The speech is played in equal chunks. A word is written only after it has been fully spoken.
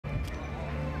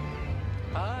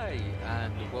Hi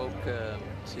and welcome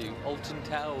to Alton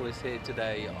Towers here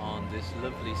today on this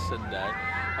lovely Sunday.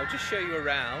 I'll just show you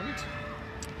around.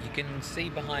 You can see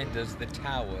behind us the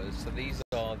towers. So these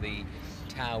are the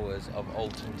towers of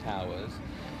Alton Towers.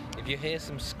 If you hear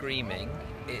some screaming,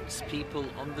 it's people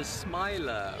on the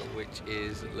Smiler, which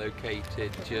is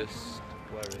located just,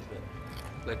 where is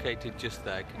it? Located just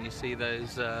there. Can you see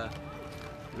those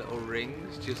little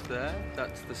rings just there?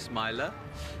 That's the Smiler,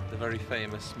 the very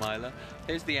famous Smiler.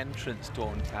 Here's the entrance to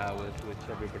Alton Towers, which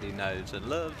everybody knows and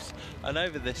loves. And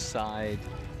over this side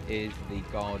is the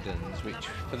gardens, which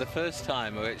for the first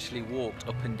time I actually walked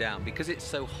up and down because it's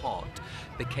so hot.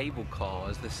 The cable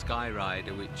cars, the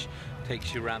Skyrider, which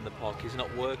takes you around the park, is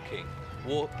not working.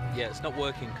 Yeah, it's not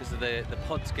working because the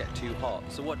pods get too hot.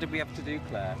 So what did we have to do,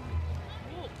 Claire?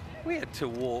 We had to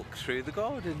walk through the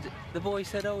garden. The boy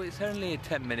said, oh, it's only a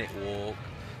 10-minute walk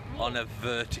on a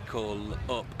vertical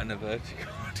up and a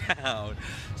vertical down.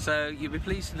 So you'll be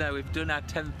pleased to know we've done our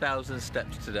 10,000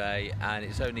 steps today and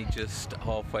it's only just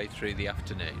halfway through the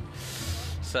afternoon.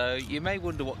 So you may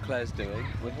wonder what Claire's doing.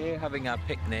 We're here having our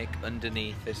picnic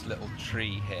underneath this little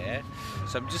tree here.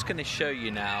 So I'm just going to show you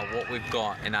now what we've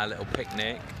got in our little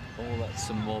picnic. Oh, that's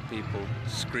some more people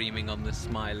screaming on the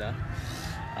Smiler.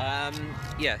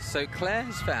 Yes, so Claire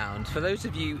has found, for those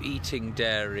of you eating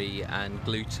dairy and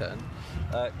gluten,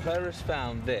 Claire has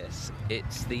found this.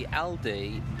 It's the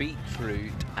Aldi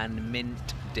beetroot and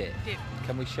mint dip.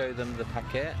 Can we show them the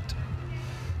packet?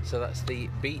 So that's the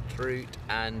beetroot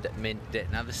and mint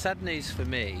dip. Now the sad news for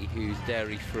me, who's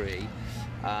dairy free,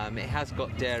 it has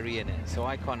got dairy in it, so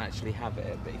I can't actually have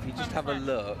it. But if you just have a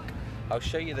look, I'll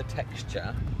show you the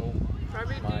texture.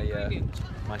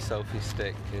 My selfie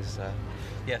stick is...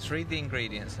 yes, read the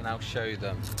ingredients and I'll show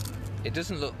them. It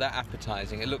doesn't look that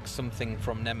appetizing. It looks something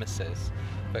from Nemesis.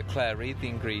 But Claire, read the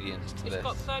ingredients to this. It's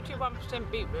got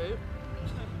 31% beetroot,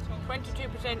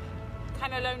 22%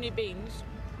 cannelloni beans,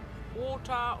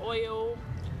 water, oil,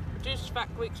 reduced fat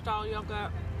Greek style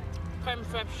yogurt, creme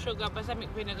fraiche, sugar, balsamic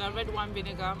vinegar, red wine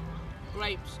vinegar,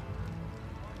 grapes,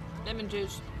 lemon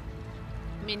juice,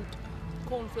 mint,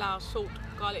 corn flour, salt,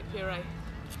 garlic puree.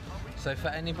 So for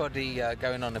anybody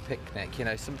going on a picnic, you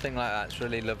know, something like that's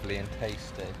really lovely and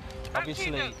tasty.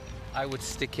 Obviously, I would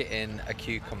stick it in a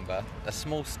cucumber. A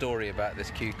small story about this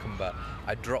cucumber.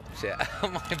 I dropped it out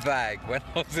of my bag when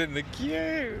I was in the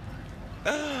queue.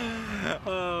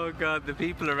 Oh God, the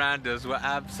people around us were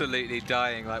absolutely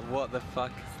dying. Like, what the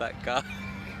fuck is that guy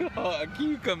got a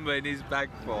cucumber in his bag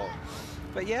for?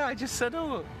 But yeah, I just said,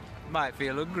 oh, might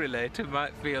feel hungry later,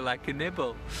 might feel like a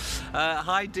nibble.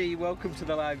 Hi Dee, welcome to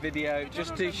the live video.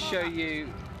 Just to show you,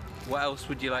 what else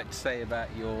would you like to say about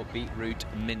your beetroot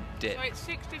mint dip? So it's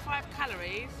 65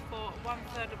 calories for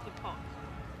 1/3 of the pot.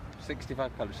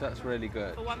 65 calories, so that's really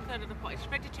good. For 1/3 of the pot. It's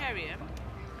vegetarian,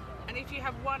 and if you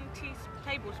have 1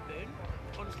 tablespoon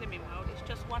on Slimming World, it's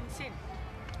just 1 sin.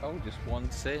 Oh, just 1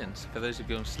 sin. So for those of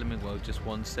you on Slimming World, just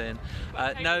 1 sin.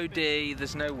 No Dee,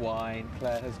 there's no wine.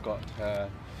 Claire has got her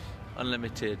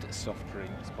unlimited soft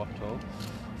drinks bottle.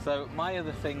 So my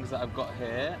other things that I've got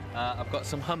here, I've got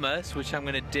some hummus, which I'm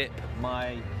going to dip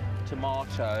my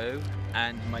tomato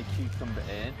and my cucumber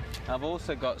in. I've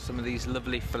also got some of these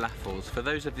lovely falafels. For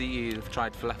those of you who've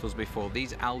tried falafels before,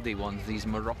 these Aldi ones, these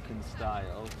Moroccan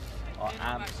style, are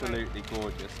absolutely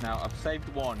gorgeous. Now I've saved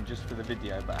one just for the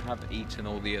video, but I have eaten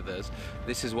all the others.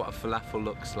 This is what a falafel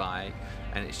looks like,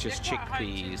 and it's just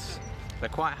chickpeas. They're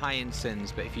quite high in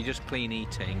sins, but if you're just clean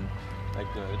eating, they're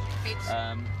good.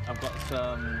 I've got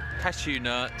some cashew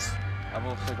nuts. I've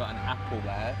also got an apple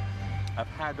there. I've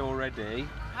had already,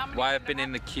 while I've been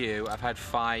in the queue, I've had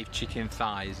 5 chicken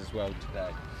thighs as well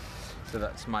today. So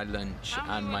that's my lunch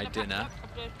and my dinner.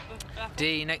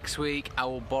 Dee, next week I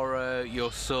will borrow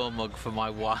your saw mug for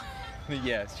my wine.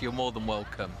 Yes, you're more than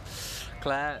welcome.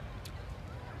 Claire?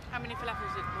 How many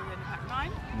falafels was in the pack?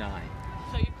 9? 9.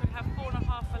 So you could have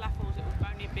 4.5 falafels, it would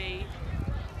only be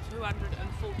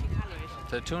 240 calories.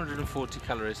 So 240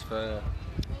 calories for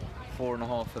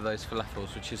 4.5 of those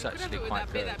falafels, which is actually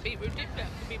quite good.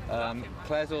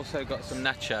 Claire's also got some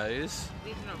nachos.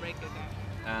 These are not very good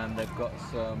though. And they've got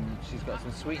some, she's got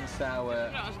some sweet and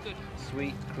sour,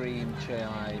 sweet cream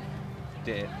chai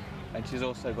dip, and she's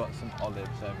also got some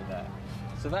olives over there.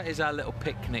 So that is our little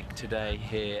picnic today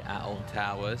here at Alton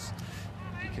Towers.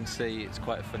 You can see it's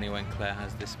quite funny when Claire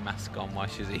has this mask on while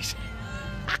she's eating.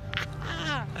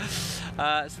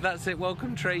 So that's it.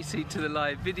 Welcome Tracy to the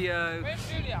live video. Where's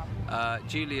Julia?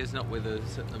 Julia's not with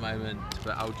us at the moment,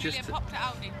 but I'll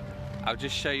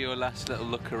just show you a last little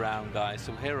look around, guys.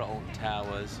 So we're here at Alton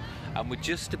Towers, and we're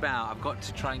just about, I've got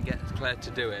to try and get Claire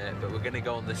to do it, but we're going to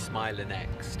go on the Smiler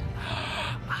next.